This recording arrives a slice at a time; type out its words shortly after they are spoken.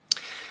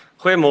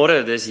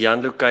Goeiemôre, dis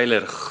Jan-Lou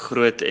Keiler,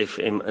 Groot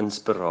FM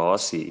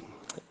Inspirasie.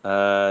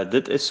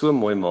 Dit is so 'n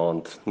mooi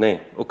maand, nee.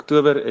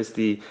 Oktober is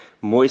die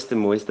mooiste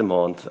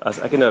maand. As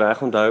ek nou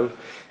reg onthou,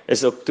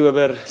 is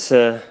Oktober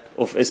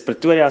is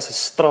Pretoria se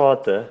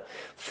strate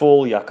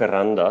vol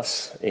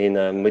jacarandas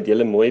en moet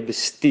julle mooi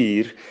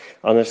bestuur,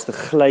 anders te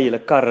gly julle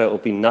karre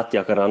op die nat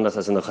jacarandas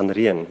as dit nou gaan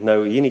reën.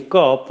 Nou hier in die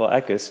Kaap waar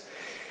ek is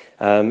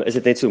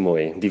dit net so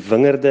mooi. Die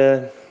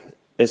wingerde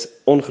is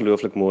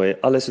ongelooflik mooi,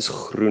 alles is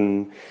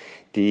groen.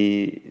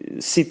 Die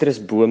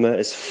sitrusbome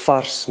is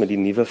vars met die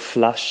nuwe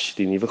flush,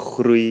 die nuwe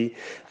groei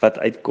wat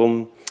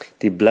uitkom.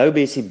 Die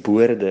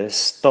bloubessieboorde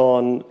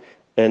staan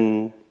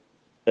in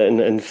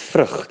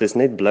vrug. Dis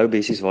net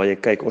bloubessies waar jy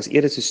kyk. Ons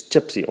eet dit soos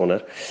chips hier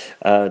onder.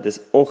 Dis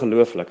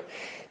ongelooflik.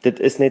 Dit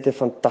is net 'n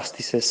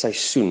fantastiese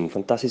seisoen,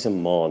 fantastiese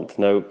maand.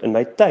 Nou in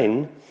my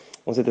tuin,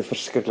 ons het 'n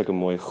verskriklike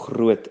mooi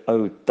groot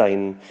ou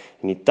tuin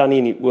en die tannie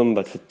en die oom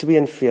wat vir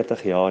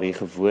 42 jaar hier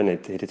gewoon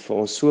het dit vir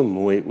ons so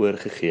mooi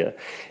oorgegee.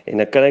 En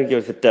dan kan ek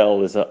jou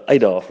vertel, dis 'n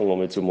uitdaging om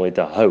dit so mooi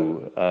te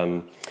hou.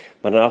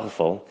 Maar in elk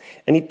geval,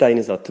 in die tuin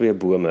is daar 2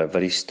 bome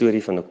wat die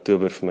storie van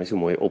Oktober vir my so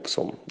mooi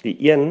opsom. Die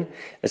een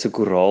is 'n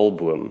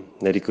koraalboom.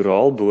 Nou die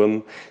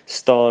koraalboom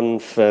staan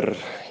vir,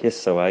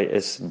 hy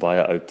is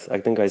baie oud.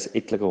 Ek dink hy is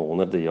etlike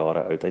honderde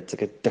jare oud. Hy het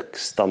sulke dik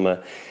stamme.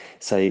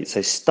 Sy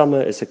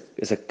stamme is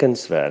 'n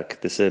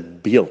kunswerk, dis 'n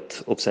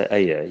beeld op sy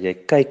eie. Jy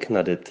kyk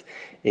na dit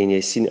en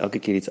jy sien elke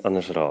keer iets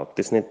anders raak.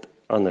 Dis net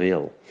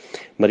unreal.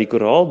 Maar die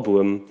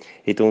koraalboom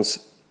het ons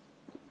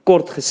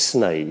kort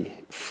gesny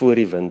voor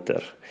die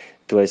winter,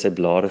 toe hy sy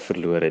blare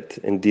verloor het.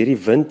 En deur die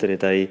winter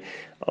het hy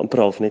amper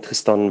half net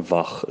gestaan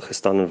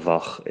en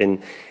wag. En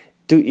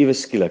toe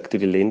iewes skielik, toe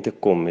die lente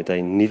kom, het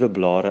hy nuwe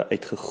blare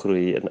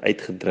uitgegroei en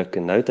uitgedruk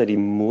en nou het hy die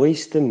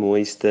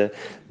mooiste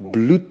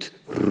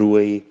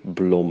bloedrooi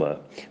blomme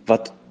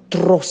wat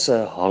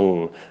trosse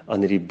hang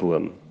aan hierdie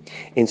boom.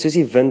 En soos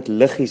die wind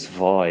liggies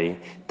waai,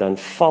 dan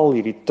val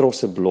hierdie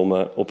trosse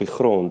blomme op die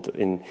grond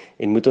en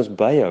moet ons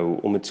byhou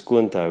om dit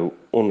skoon te hou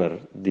onder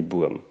die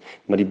boom.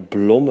 Maar die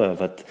blomme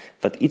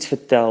wat iets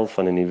vertel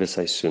van 'n nuwe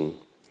seisoen.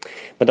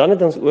 Maar dan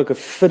het ons ook 'n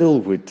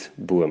fiddlewood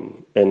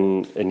boom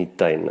in die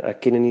tuin.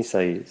 Ek ken nie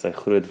sy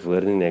groot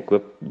woorde nie. Ek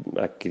hoop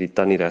ek het die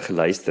tannie reg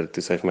geluister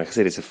toe sy vir my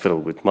gesê dis 'n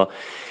fiddlewood, maar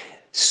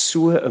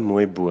so 'n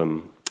mooi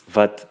boom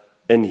wat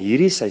in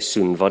hierdie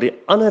seisoen waar die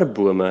ander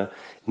bome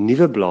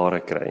nuwe blare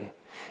kry,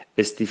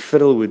 is die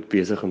fiddlewood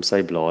besig om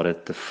sy blare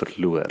te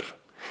verloor.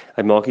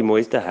 Hy maak die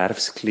mooiste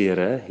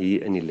herfskleure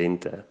hier in die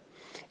lente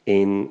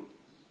en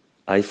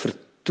hy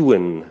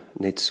vertoon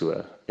net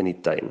so in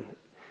die tuin.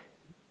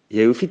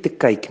 Jy hoef nie te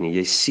kyk nie,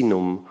 jy sien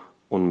hom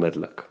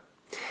onmiddellik.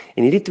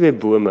 En hierdie 2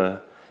 bome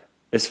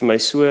is vir my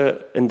so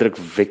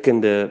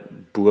indrukwekkende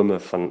bome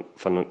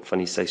van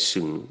die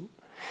seisoen.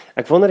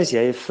 Ek wonder as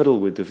jy 'n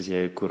fiddlewood of as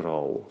jy 'n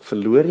koraal,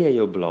 verloor jy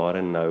jou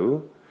blare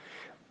nou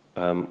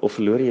of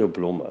verloor jy jou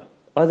blomme?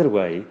 Either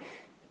way,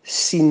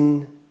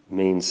 sien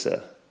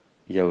mense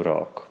jou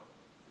raak?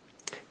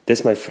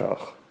 Dis my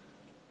vraag.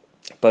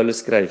 Paulus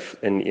skryf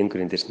in 1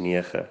 Korintiërs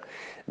 9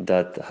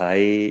 dat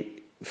hy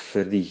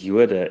vir die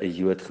Jode 'n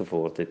Jood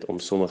geword het om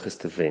sommiges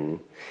te wen.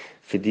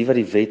 Vir die wat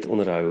die wet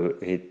onderhou,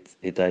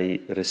 het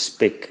hy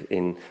respek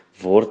en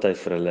word hy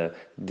vir hulle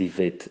die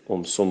wet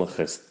om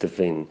sommiges te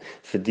wen.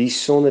 Vir die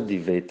sonder die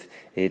wet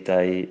het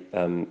hy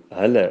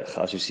hulle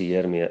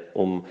geassosieer mee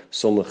om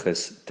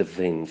sommiges te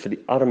wen. Vir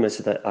die armes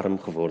het hy arm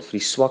geword, vir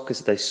die swakkes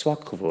het hy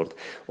swak geword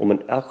om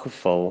in elk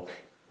geval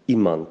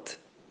iemand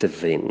te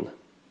wen.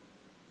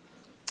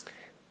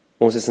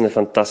 Ons is in 'n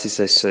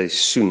fantastiese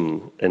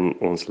seisoen in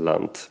ons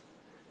land.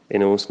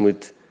 En ons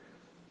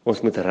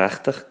moet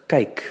regtig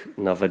kyk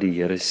na wat die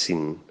Here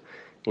sien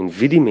en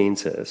wie die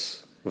mense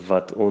is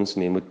wat ons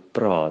mee moet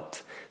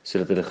praat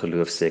sodat hulle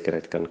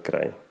geloofsekerheid kan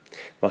kry.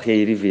 Mag jy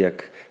hierdie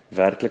week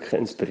werklik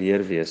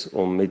geïnspireer wees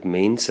om met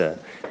mense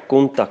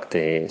kontak te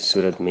hê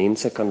sodat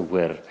mense kan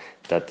hoor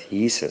dat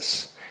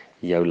Jesus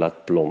jou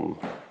laat blom.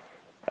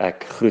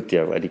 Ek groet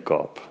jou uit die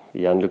Kaap.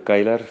 Jan-Lou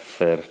Keiler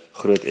vir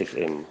Groot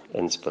FM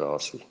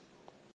Inspirasie.